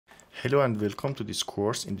Hello and welcome to this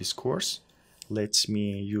course. In this course, let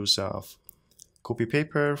me use of copy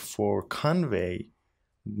paper for convey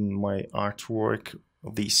my artwork,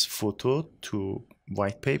 this photo, to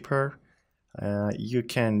white paper. You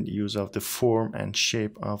can use of the form and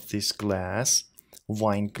shape of this glass,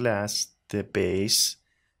 wine glass, the base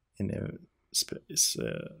in a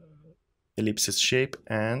ellipsis shape,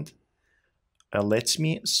 and let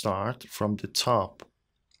me start from the top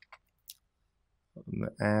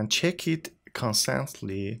and check it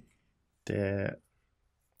constantly,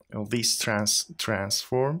 this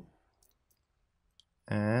transform,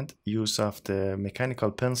 and use of the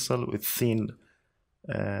mechanical pencil with thin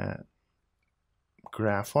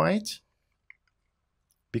graphite,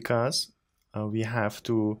 because we have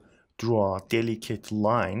to draw delicate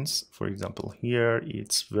lines. For example, here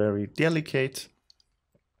it's very delicate,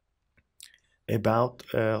 about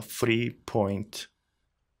 3.003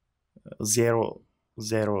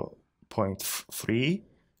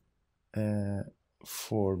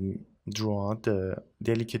 for draw the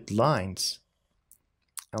delicate lines.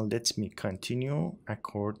 And let me continue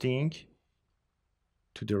according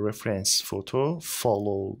to the reference photo.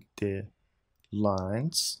 Follow the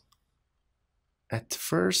lines. At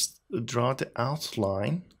first, draw the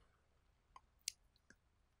outline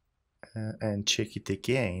and check it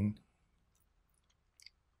again.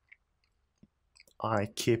 I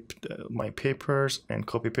keep my papers and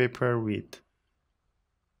copy paper with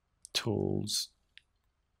tools,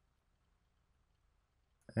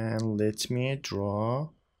 and let me draw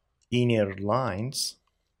inner lines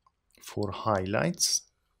for highlights.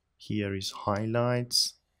 Here is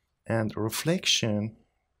highlights and reflection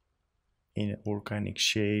in organic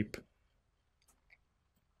shape.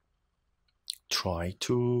 Try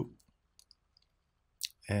to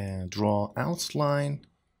draw outline,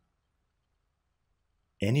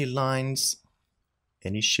 any lines,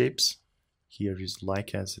 any shapes. Here is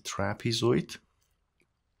like as a trapezoid,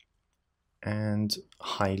 and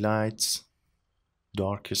highlights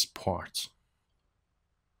darkest part.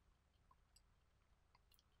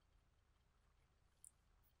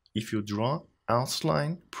 If you draw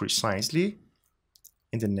outline precisely,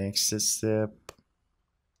 in the next step,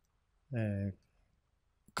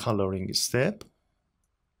 coloring step,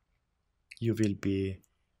 you will be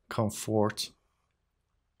comfort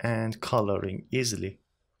and coloring easily.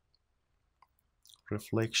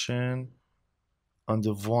 Reflection on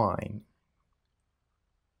the wine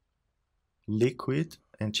liquid,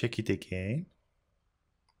 and check it again.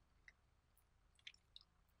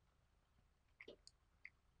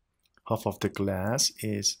 Half of the glass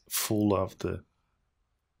is full of the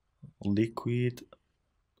liquid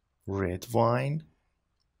red wine,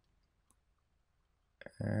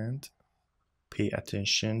 and pay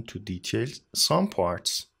attention to details. Some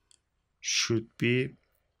parts should be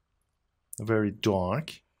very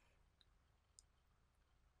dark,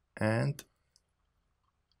 and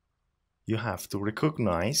you have to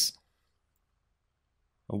recognize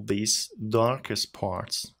these darkest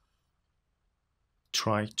parts.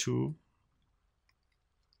 Try to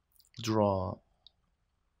draw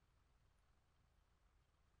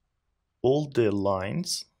all the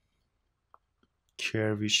lines,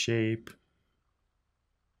 curvy shape,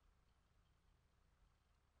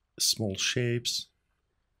 small shapes,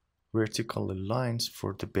 vertical lines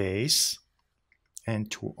for the base,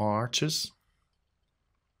 and two arches,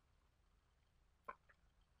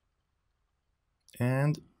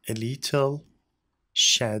 and a little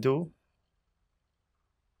shadow,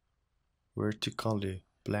 vertically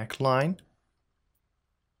black line.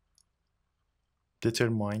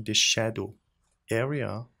 Determine the shadow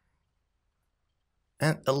area,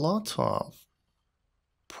 and a lot of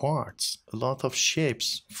parts, a lot of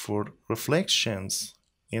shapes for reflections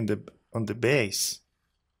on the base.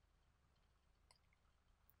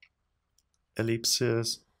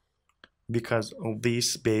 Ellipses, because of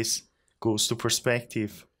this base goes to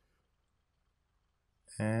perspective,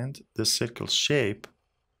 and the circle shape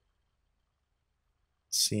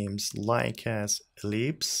seems like as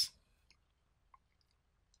ellipse.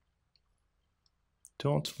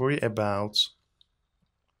 Don't worry about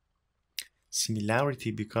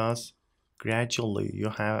similarity, because gradually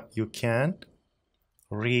you can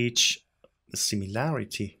reach the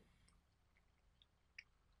similarity.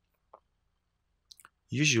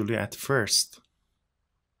 Usually at first,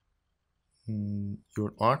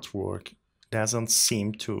 your artwork doesn't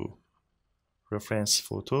seem to reference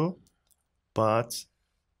photo, but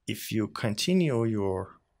if you continue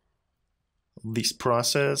this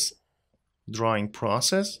process, drawing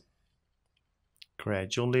process,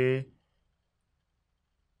 gradually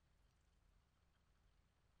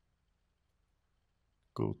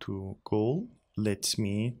Go to goal. Let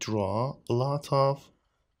me draw a lot of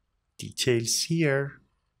details here.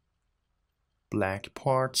 Black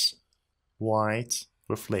parts, white,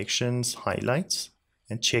 reflections, highlights,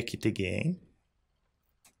 and check it again.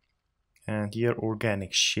 And here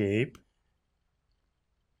organic shape.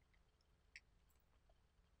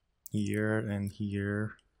 Here and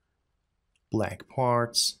here, black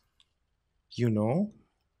parts. You know,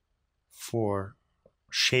 for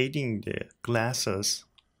shading the glasses,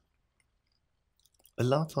 a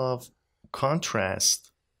lot of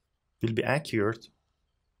contrast will be accurate.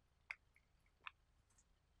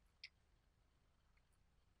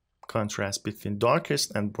 Contrast between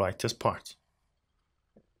darkest and brightest part.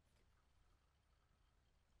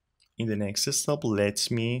 In the next step, let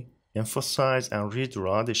me emphasize and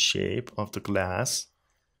redraw the shape of the glass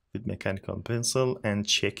with mechanical pencil and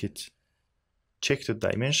check it. Check the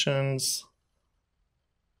dimensions,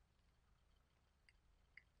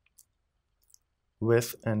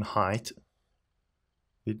 width and height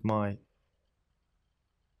with my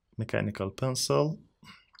mechanical pencil.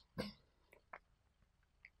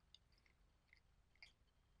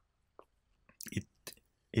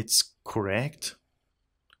 It's correct.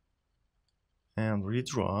 And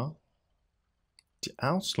redraw the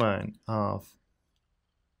outline of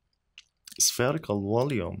spherical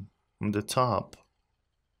volume on the top.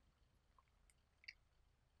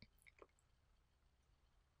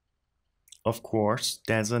 Of course,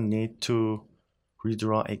 doesn't need to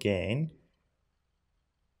redraw again,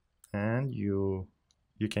 and you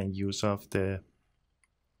can use of the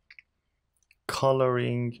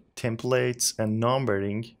coloring templates and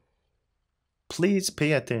numbering. Please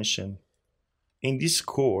pay attention. In this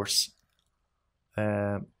course,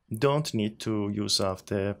 don't need to use of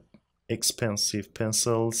the expensive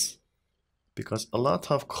pencils, because a lot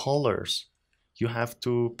of colors you have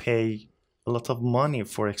to pay a lot of money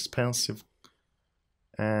for expensive,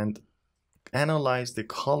 and analyze the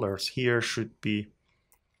colors here should be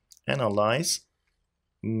analyzed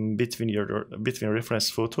between reference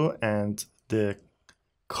photo and the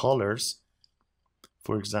colors.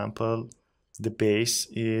 For example, the base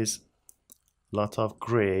is a lot of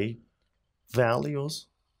gray values,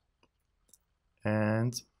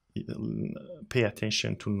 and pay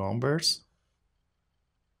attention to numbers.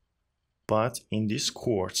 But in this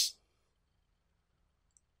course,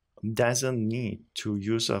 doesn't need to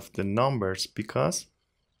use of the numbers, because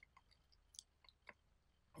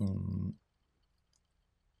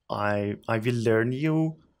I will learn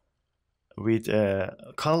you with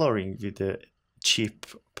coloring with the cheap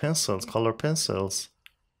pencils, color pencils,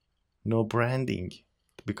 no branding,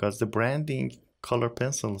 because the branding color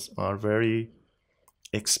pencils are very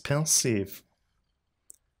expensive,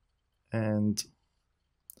 and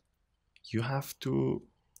you have to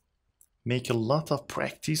make a lot of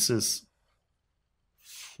practices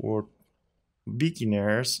for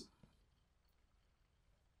beginners,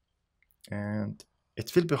 and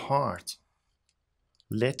it will be hard.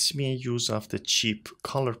 Let me use of the cheap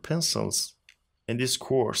color pencils in this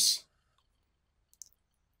course.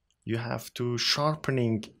 You have to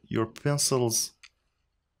sharpening your pencils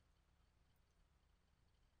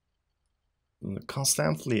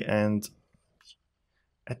constantly, and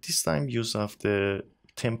at this time use of the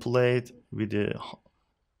template with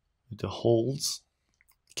the holes.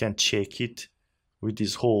 You can check it with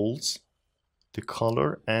these holes, the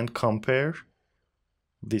color, and compare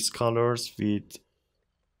these colors with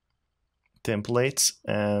templates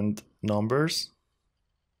and numbers.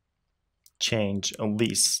 Change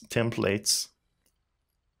these templates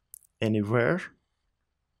anywhere,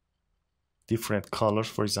 different colors,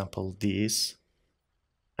 for example this,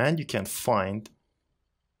 and you can find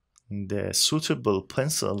the suitable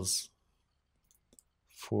pencils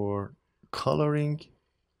for coloring.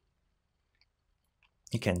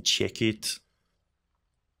 You can check it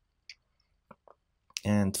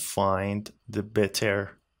and find the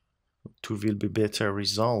better will be better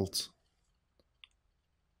result.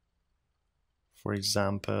 For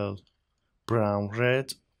example, brown,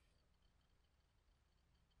 red,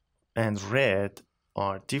 and red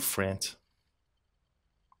are different,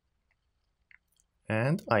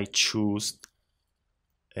 and I choose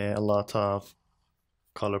a lot of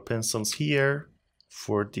color pencils here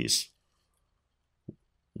for this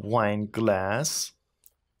wine glass,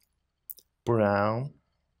 brown,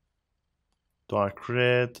 dark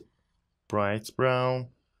red, bright brown,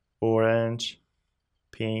 orange,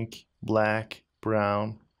 pink, black,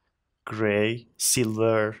 brown, gray,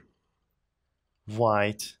 silver,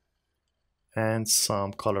 white, and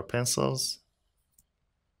some color pencils.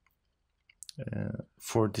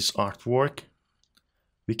 For this artwork,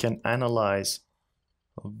 we can analyze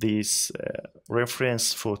this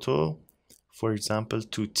reference photo, for example,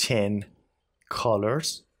 to 10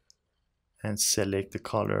 colors and select the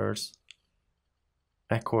colors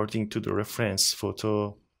according to the reference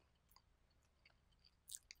photo